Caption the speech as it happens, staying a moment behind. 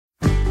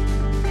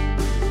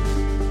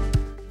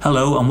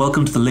Hello and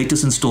welcome to the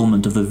latest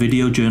installment of the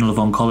Video Journal of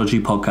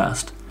Oncology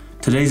podcast.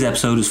 Today's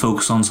episode is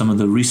focused on some of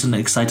the recent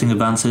exciting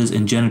advances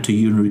in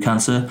genitourinary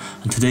cancer,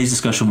 and today's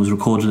discussion was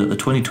recorded at the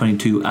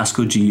 2022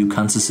 ASCO GU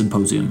Cancer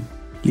Symposium.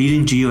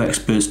 Leading GU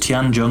experts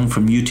Tian Zheng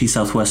from UT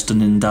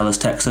Southwestern in Dallas,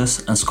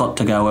 Texas, and Scott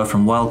Tagawa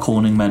from Weill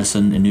Corning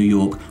Medicine in New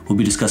York will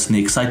be discussing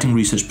the exciting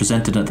research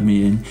presented at the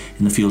meeting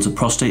in the fields of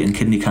prostate and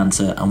kidney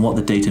cancer and what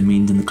the data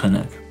means in the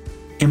clinic.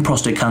 In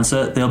prostate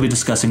cancer, they'll be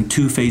discussing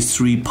two phase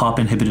 3 PARP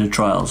inhibitor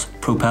trials,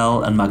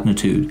 PROPEL and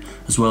MAGNITUDE,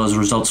 as well as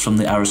results from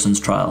the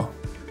ARASENS trial.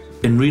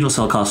 In renal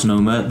cell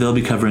carcinoma, they'll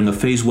be covering a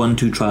phase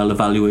 1-2 trial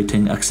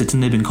evaluating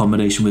axitinib in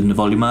combination with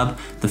nivolumab,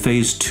 the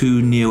phase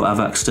 2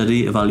 NEO-AVAX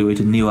study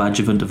evaluating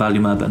neoadjuvant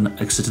avelumab and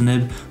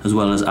axitinib, as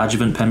well as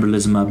adjuvant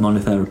pembrolizumab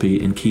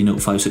monotherapy in Keynote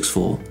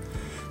 564.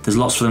 There's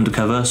lots for them to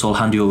cover, so I'll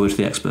hand you over to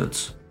the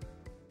experts.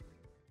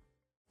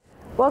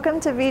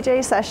 Welcome to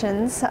VJ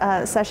Sessions,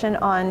 session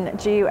on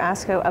GU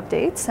ASCO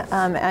updates.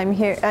 I'm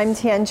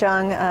Tian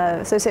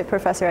Zheng, Associate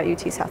Professor at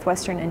UT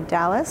Southwestern in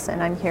Dallas,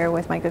 and I'm here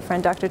with my good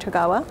friend Dr.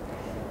 Tagawa.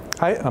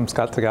 Hi, I'm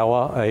Scott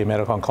Tagawa, a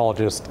medical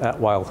oncologist at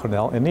Weill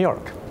Cornell in New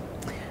York.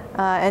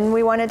 And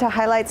we wanted to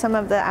highlight some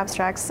of the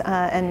abstracts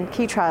and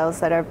key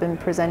trials that have been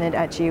presented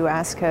at GU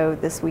ASCO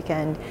this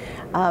weekend.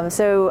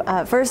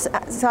 First,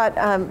 Scott,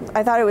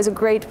 I thought it was a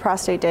great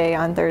prostate day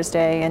on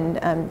Thursday,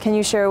 and can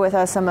you share with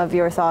us some of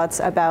your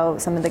thoughts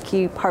about some of the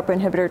key PARP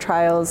inhibitor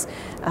trials,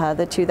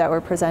 the two that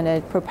were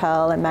presented,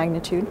 PROPEL and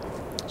MAGNITUDE?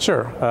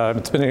 Sure.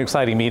 It's been an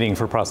exciting meeting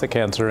for prostate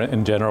cancer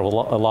in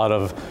general, a lot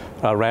of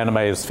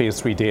randomized phase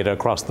 3 data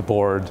across the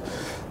board.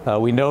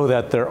 We know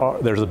that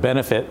there's a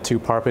benefit to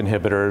PARP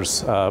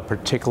inhibitors,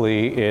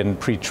 particularly in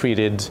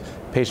pretreated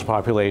patient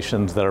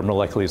populations that are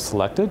molecularly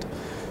selected.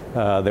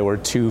 There were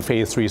two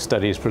phase 3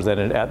 studies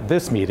presented at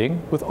this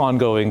meeting with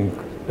ongoing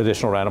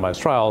additional randomized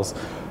trials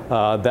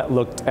that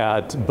looked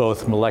at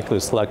both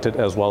molecularly selected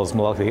as well as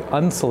molecularly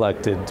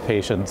unselected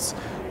patients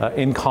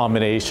in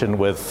combination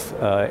with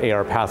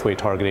AR pathway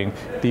targeting.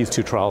 These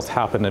two trials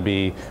happen to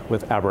be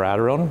with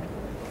abiraterone.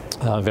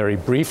 Very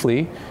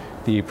briefly,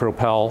 the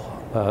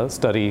PROPEL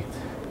study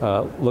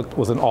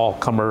was an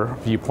all-comer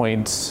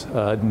viewpoint,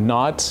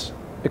 not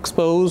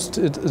exposed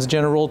as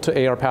general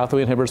to AR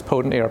pathway inhibitors,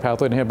 potent AR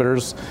pathway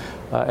inhibitors,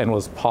 and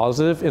was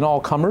positive in all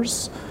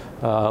comers.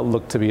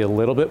 Looked to be a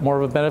little bit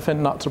more of a benefit,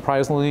 not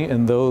surprisingly,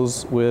 in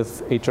those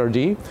with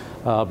HRD,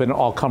 but in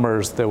all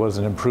comers there was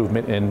an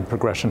improvement in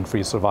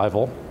progression-free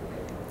survival.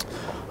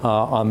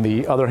 On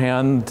the other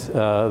hand,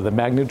 the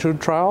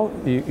MAGNITUDE trial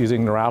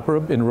using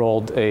niraparib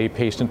enrolled a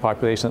patient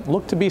population that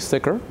looked to be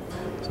sicker.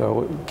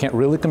 So can't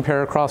really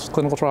compare across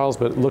clinical trials,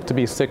 but looked to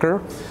be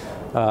sicker.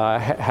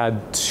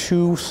 Had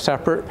two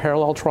separate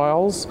parallel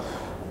trials,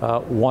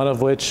 one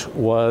of which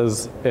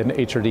was an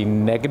HRD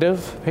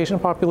negative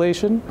patient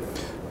population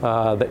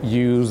that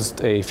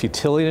used a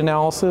futility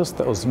analysis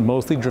that was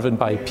mostly driven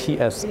by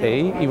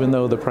PSA, even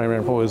though the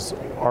primary endpoint was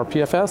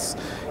rPFS.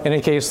 In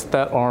any case,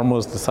 that arm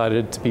was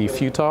decided to be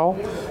futile.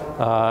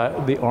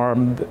 The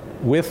arm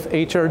with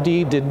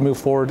HRD did move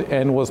forward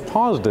and was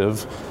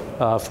positive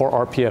for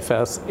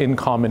rPFS in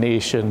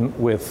combination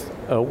with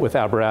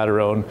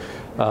abiraterone,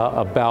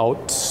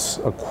 about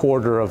a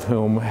quarter of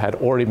whom had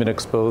already been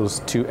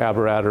exposed to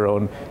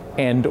abiraterone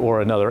and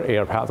or another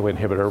AR pathway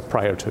inhibitor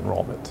prior to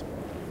enrollment.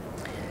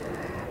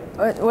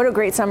 What a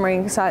great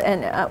summary, Scott.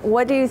 And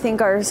what do you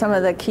think are some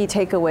of the key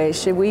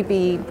takeaways? Should we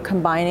be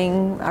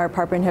combining our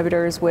PARP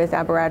inhibitors with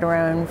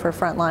abiraterone for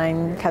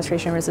frontline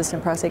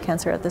castration-resistant prostate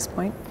cancer at this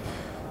point?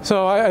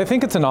 So I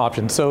think it's an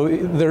option. So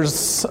there's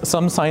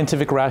some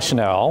scientific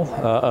rationale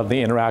of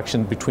the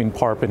interaction between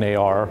PARP and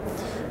AR.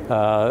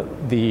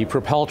 The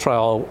PROPEL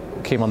trial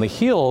came on the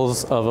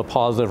heels of a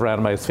positive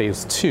randomized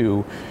phase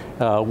 2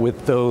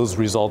 with those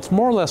results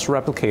more or less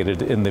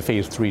replicated in the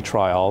phase 3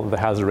 trial. The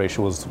hazard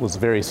ratio was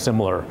very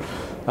similar.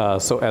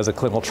 So as a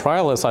clinical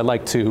trialist, I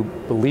like to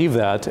believe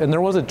that. And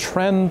there was a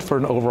trend for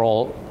an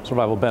overall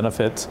survival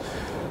benefit.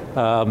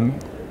 I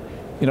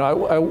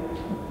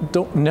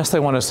don't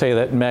necessarily want to say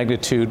that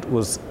MAGNITUDE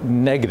was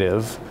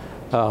negative,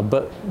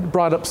 but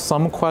brought up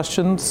some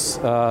questions.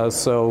 As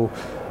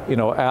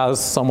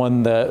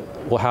someone that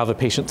will have a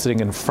patient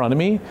sitting in front of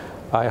me,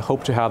 I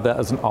hope to have that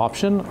as an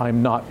option.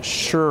 I'm not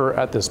sure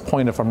at this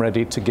point if I'm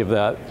ready to give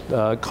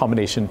that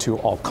combination to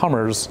all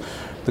comers.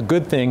 The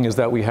good thing is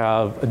that we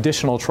have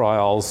additional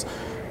trials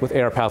with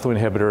AR pathway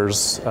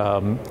inhibitors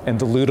and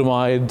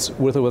enzalutamide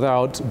with or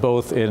without,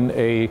 both in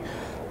a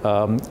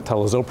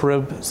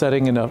talazoparib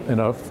setting in a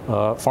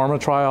pharma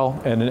trial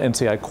and an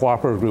NCI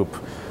cooperative group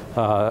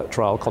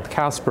trial called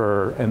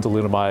CASPER,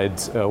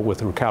 enzalutamide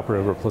with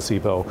rucaparib or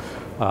placebo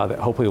that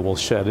hopefully will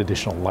shed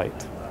additional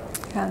light.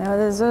 Yeah, no,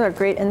 those are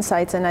great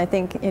insights, and I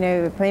think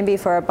maybe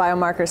for a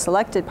biomarker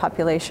selected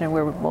population,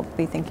 we'll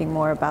be thinking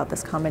more about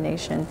this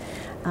combination.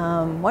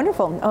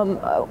 Wonderful.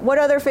 What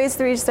other phase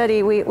 3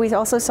 study? We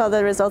also saw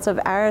the results of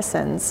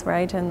ARASENS,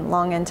 right, and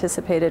long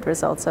anticipated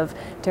results of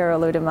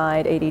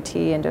darolutamide,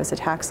 ADT, and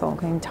docetaxel.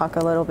 Can you talk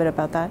a little bit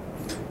about that?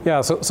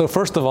 Yeah. So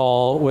first of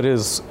all, what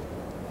is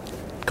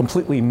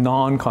completely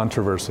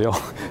non-controversial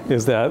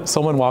is that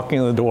someone walking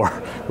in the door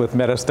with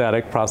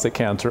metastatic prostate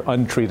cancer,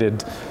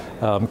 untreated,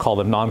 call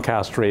them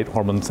non-castrate,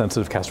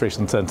 hormone-sensitive,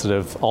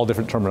 castration-sensitive, all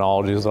different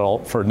terminologies, all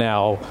for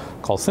now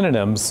called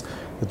synonyms.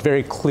 It's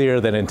very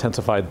clear that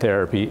intensified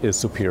therapy is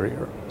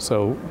superior.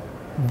 So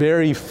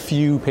very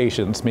few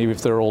patients, maybe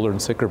if they're older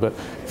and sicker, but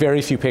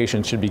very few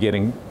patients should be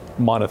getting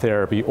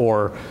monotherapy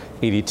or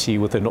ADT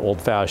with an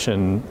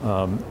old-fashioned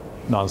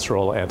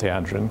non-steroidal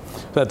antiandrogen.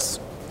 That's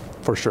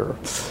for sure.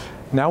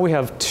 Now we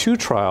have 2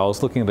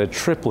 trials looking at a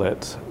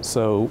triplet.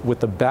 So with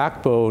the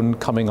backbone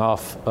coming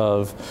off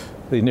of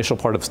the initial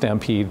part of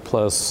STAMPEDE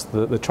plus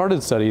the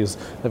charted studies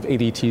of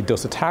ADT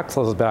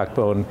docetaxel as a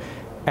backbone,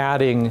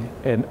 adding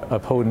a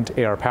potent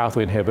AR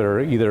pathway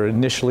inhibitor, either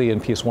initially in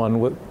PS1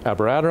 with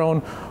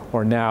abiraterone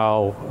or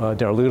now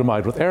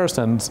darolutamide with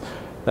Aerosense,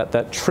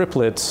 that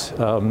triplet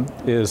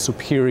is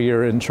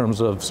superior in terms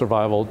of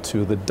survival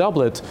to the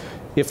doublet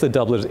if the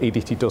doublet is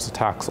ADT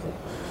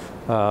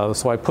docetaxel.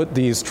 So I put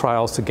these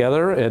trials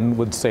together and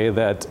would say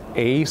that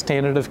a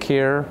standard of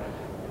care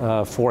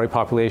for a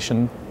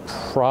population,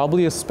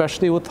 probably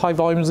especially with high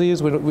volume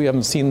disease. We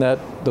haven't seen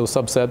those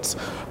subsets.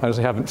 I just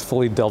haven't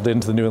fully delved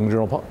into the New England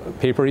Journal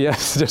paper yet,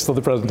 just for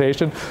the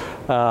presentation.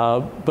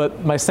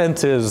 But my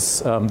sense is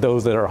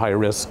those that are high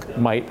risk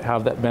might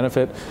have that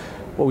benefit.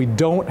 What we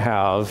don't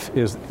have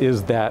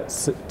is that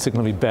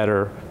significantly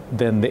better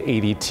than the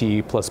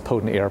ADT plus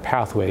potent AR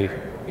pathway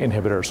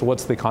inhibitor. So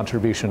what's the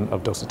contribution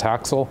of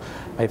docetaxel?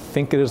 I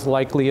think it is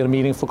likely a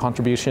meaningful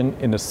contribution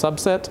in a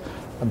subset.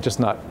 I'm just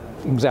not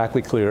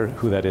exactly clear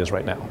who that is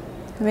right now.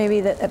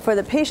 Maybe for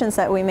the patients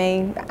that we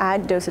may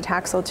add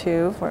docetaxel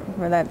to,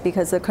 for that,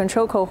 because the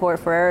control cohort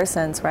for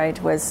Aerosense,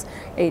 right, was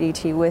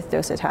ADT with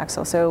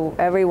docetaxel. So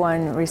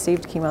everyone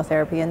received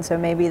chemotherapy, and so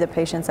maybe the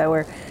patients that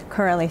we're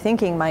currently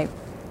thinking might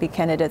be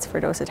candidates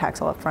for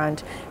docetaxel up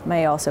front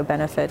may also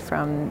benefit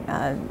from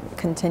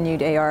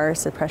continued AR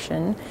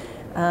suppression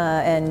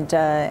and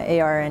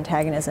AR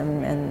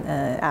antagonism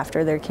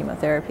after their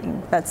chemotherapy.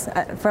 That's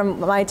from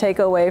my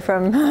takeaway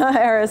from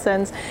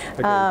Aerosense.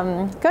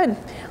 Good,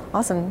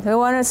 awesome. Do we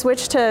want to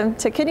switch to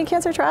kidney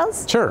cancer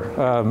trials? Sure.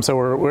 So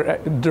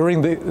we're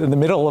in the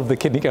middle of the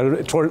kidney,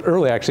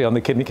 early actually on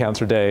the kidney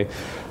cancer day.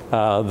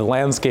 The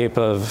landscape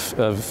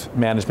of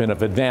management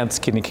of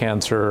advanced kidney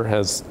cancer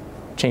has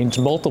changed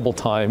multiple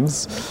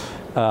times.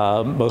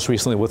 Most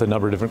recently with a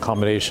number of different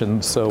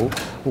combinations. So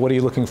what are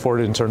you looking forward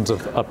to in terms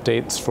of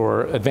updates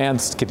for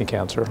advanced kidney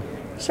cancer?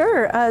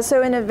 Sure.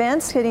 So in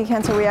advanced kidney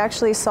cancer, we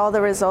actually saw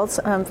the results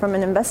from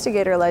an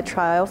investigator-led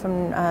trial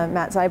from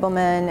Matt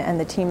Zeibelman and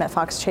the team at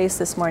Fox Chase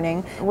this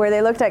morning, where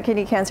they looked at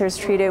kidney cancers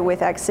treated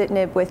with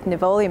axitinib with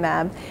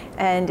nivolumab.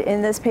 And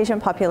in this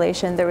patient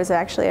population, there was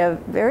actually a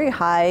very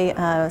high,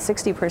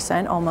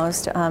 60%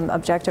 almost,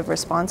 objective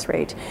response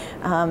rate.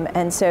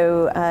 And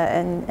so,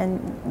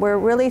 and we're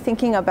really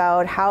thinking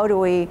about how do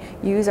we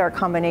use our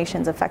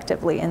combinations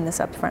effectively in this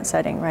upfront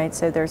setting, right?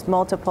 So there's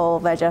multiple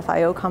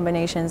VEGF-IO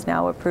combinations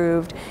now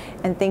approved,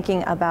 and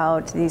thinking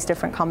about these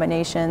different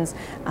combinations.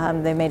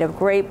 They made a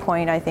great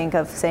point, I think,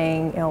 of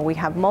saying, we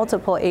have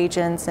multiple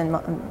agents and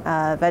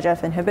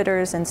VEGF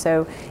inhibitors, and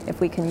so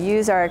if we can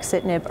use our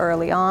axitinib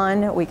early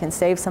on, we can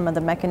save some of the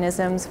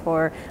mechanisms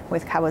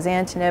with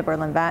cabozantinib or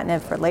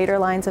lenvatinib for later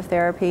lines of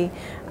therapy.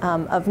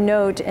 Of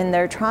note, in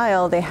their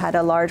trial, they had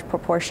a large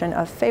proportion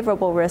of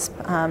favorable risk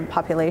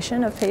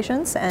population of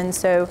patients, and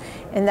so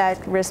in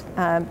that risk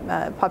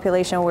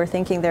population, we're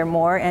thinking they're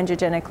more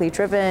angiogenically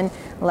driven,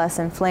 less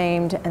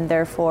inflamed, and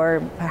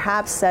therefore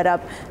perhaps set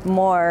up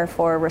more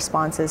for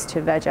responses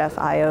to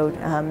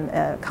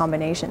VEGF-IO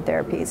combination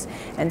therapies.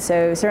 And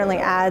so certainly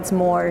adds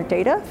more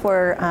data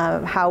for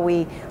how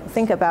we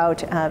think about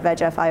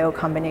VEGF-IO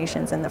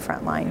combinations in the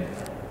front line.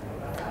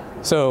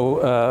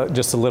 So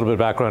just a little bit of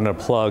background and a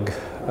plug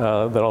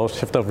that I'll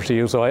shift over to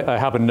you. So I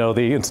happen to know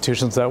the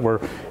institutions that were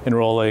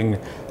enrolling,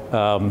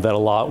 that a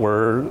lot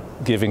were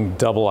giving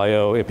double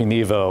IO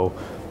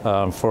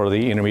ipi-nivo for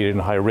the intermediate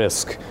and high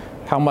risk.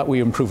 How might we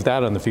improve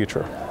that in the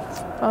future?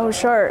 Oh,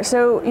 sure.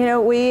 So,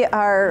 we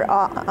are,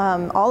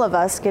 all of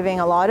us,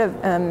 giving a lot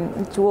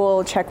of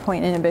dual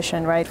checkpoint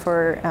inhibition, right,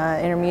 for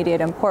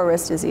intermediate and poor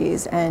risk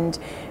disease. And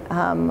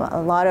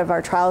a lot of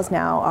our trials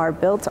now are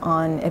built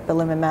on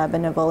ipilimumab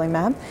and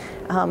nivolumab.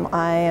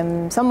 I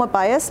am somewhat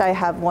biased. I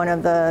have one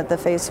of the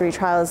phase 3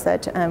 trials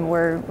that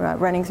we're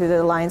running through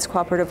the Alliance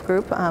Cooperative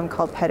Group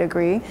called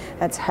Pedigree.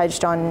 That's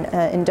hedged on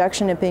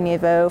induction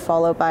ipi-nivo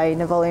followed by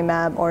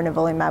nivolumab or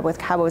nivolumab with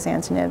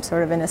cabozantinib,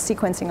 sort of in a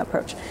sequencing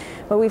approach.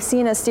 But we've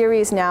seen a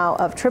series now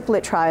of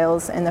triplet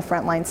trials in the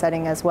frontline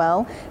setting as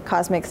well.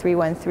 Cosmic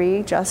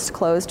 313 just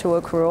closed to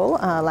accrual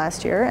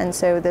last year, and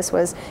so this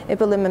was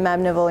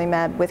ipilimumab,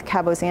 nivolumab with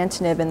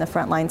cabozantinib in the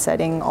frontline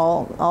setting,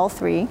 all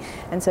three.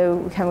 And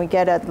so can we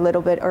get a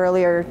little bit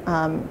earlier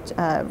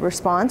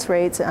response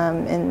rates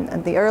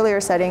in the earlier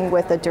setting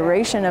with the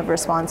duration of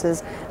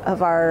responses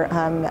of our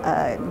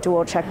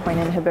dual checkpoint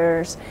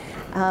inhibitors?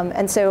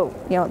 And so,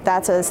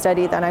 that's a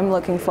study that I'm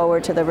looking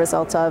forward to the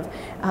results of.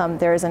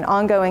 There is an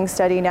ongoing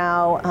study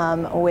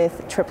now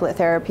with triplet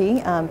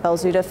therapy,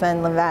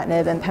 belzutifan,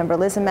 lenvatinib, and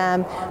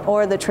pembrolizumab,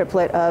 or the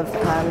triplet of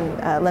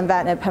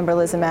lenvatinib,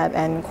 pembrolizumab,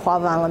 and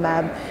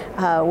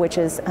quavonlimab, which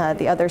is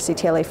the other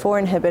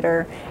CTLA-4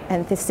 inhibitor,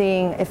 and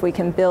seeing if we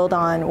can build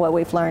on what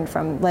we've learned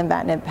from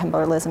lenvatinib,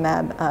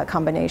 pembrolizumab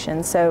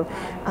combinations. So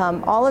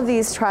all of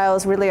these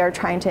trials really are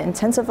trying to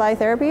intensify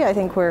therapy. I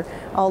think we're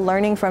all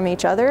learning from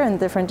each other in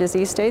different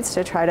disease states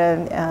to try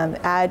to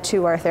add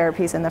to our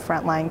therapies in the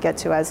front line, get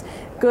to as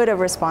good a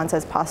response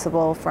as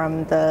possible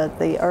from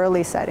the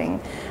early setting.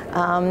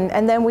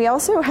 And then we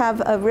also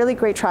have a really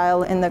great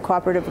trial in the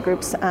cooperative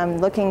groups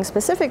looking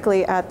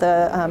specifically at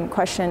the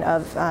question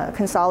of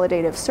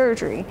consolidative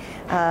surgery,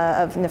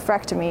 of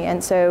nephrectomy.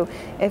 And so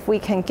if we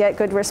can get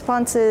good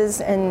responses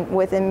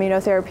with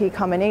immunotherapy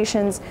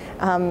combinations,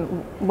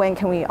 when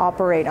can we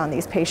operate on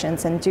these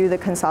patients and do the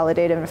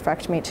consolidative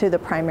nephrectomy to the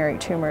primary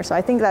tumor? So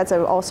I think that's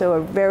also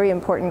a very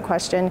important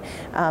question,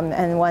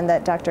 and one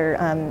that Dr.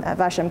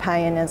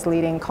 Vachampayan is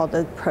leading, called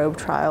the PROBE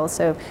trial.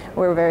 So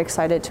we're very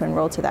excited to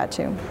enroll to that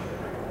too.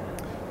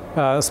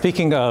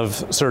 Speaking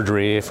of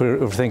surgery, if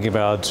we're thinking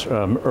about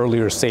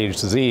earlier stage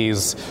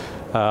disease,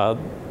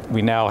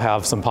 we now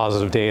have some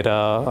positive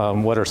data.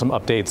 What are some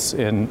updates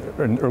in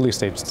early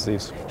stage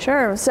disease?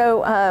 Sure. So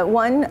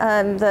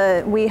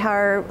we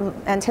are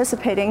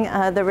anticipating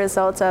the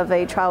results of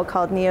a trial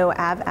called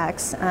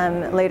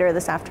NeoAvX later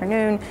this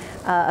afternoon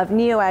of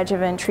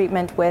neoadjuvant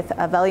treatment with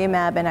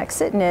avelumab and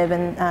axitinib,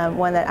 and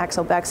one that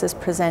Axel Bex is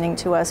presenting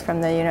to us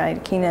from the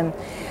United Kingdom.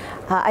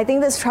 I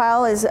think this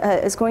trial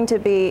is going to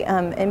be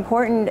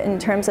important in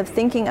terms of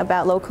thinking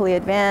about locally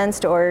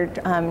advanced or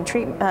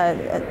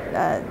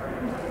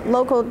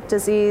local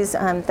disease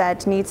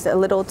that needs a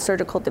little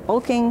surgical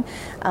debulking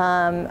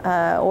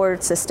or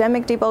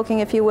systemic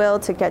debulking, if you will,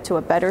 to get to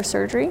a better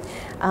surgery.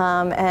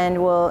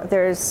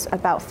 There's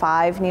about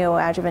 5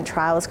 neoadjuvant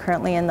trials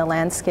currently in the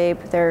landscape.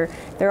 They're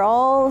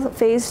all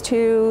phase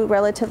 2,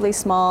 relatively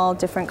small,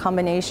 different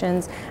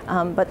combinations,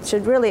 but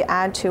should really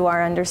add to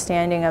our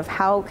understanding of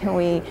how can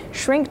we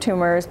shrink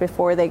tumors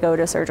before they go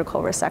to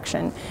surgical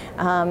resection.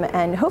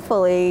 And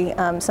hopefully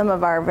some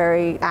of our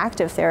very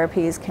active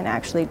therapies can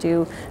actually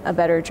do a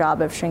better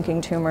job of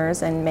shrinking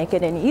tumors and make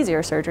it an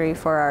easier surgery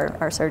for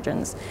our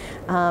surgeons.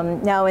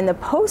 Now in the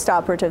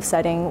post-operative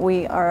setting,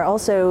 we are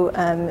also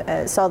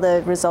saw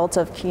the results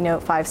of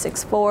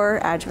KEYNOTE-564,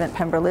 adjuvant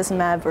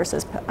pembrolizumab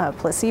versus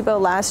placebo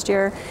last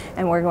year,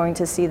 and we're going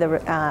to see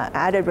the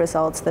added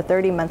results, the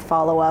 30-month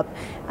follow-up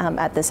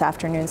at this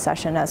afternoon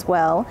session as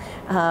well,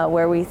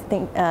 where we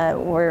think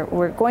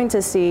we're going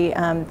to see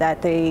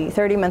that the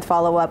 30-month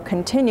follow-up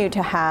continue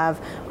to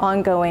have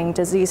ongoing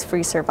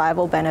disease-free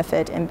survival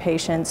benefit in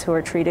patients who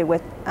are treated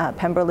with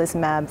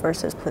pembrolizumab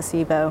versus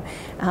placebo.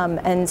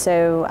 And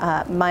so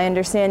my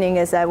understanding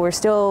is that we're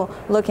still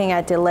looking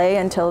at delay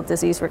until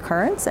disease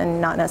recurrence and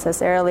not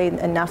necessarily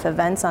enough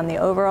events on the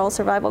overall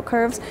survival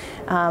curves,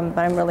 but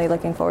I'm really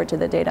looking forward to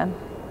the data.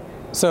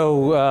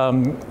 So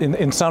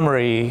in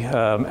summary,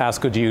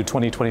 ASCO GU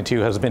 2022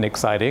 has been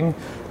exciting.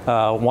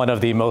 One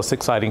of the most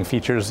exciting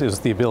features is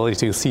the ability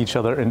to see each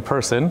other in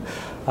person,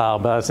 but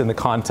that's in the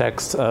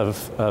context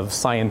of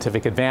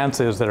scientific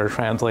advances that are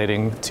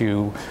translating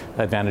to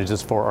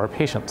advantages for our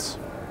patients.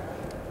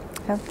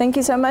 Thank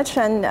you so much,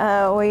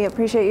 and we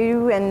appreciate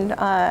you and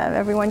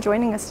everyone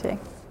joining us today.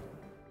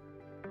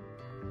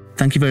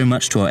 Thank you very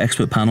much to our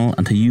expert panel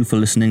and to you for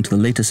listening to the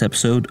latest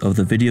episode of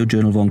the Video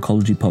Journal of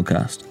Oncology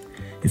podcast.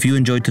 If you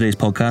enjoyed today's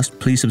podcast,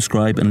 please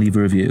subscribe and leave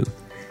a review.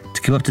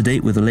 To keep up to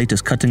date with the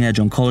latest cutting-edge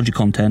oncology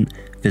content,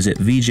 visit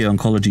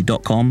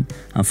vjoncology.com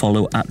and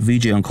follow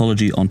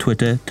 @VJOncology on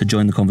Twitter to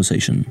join the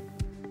conversation.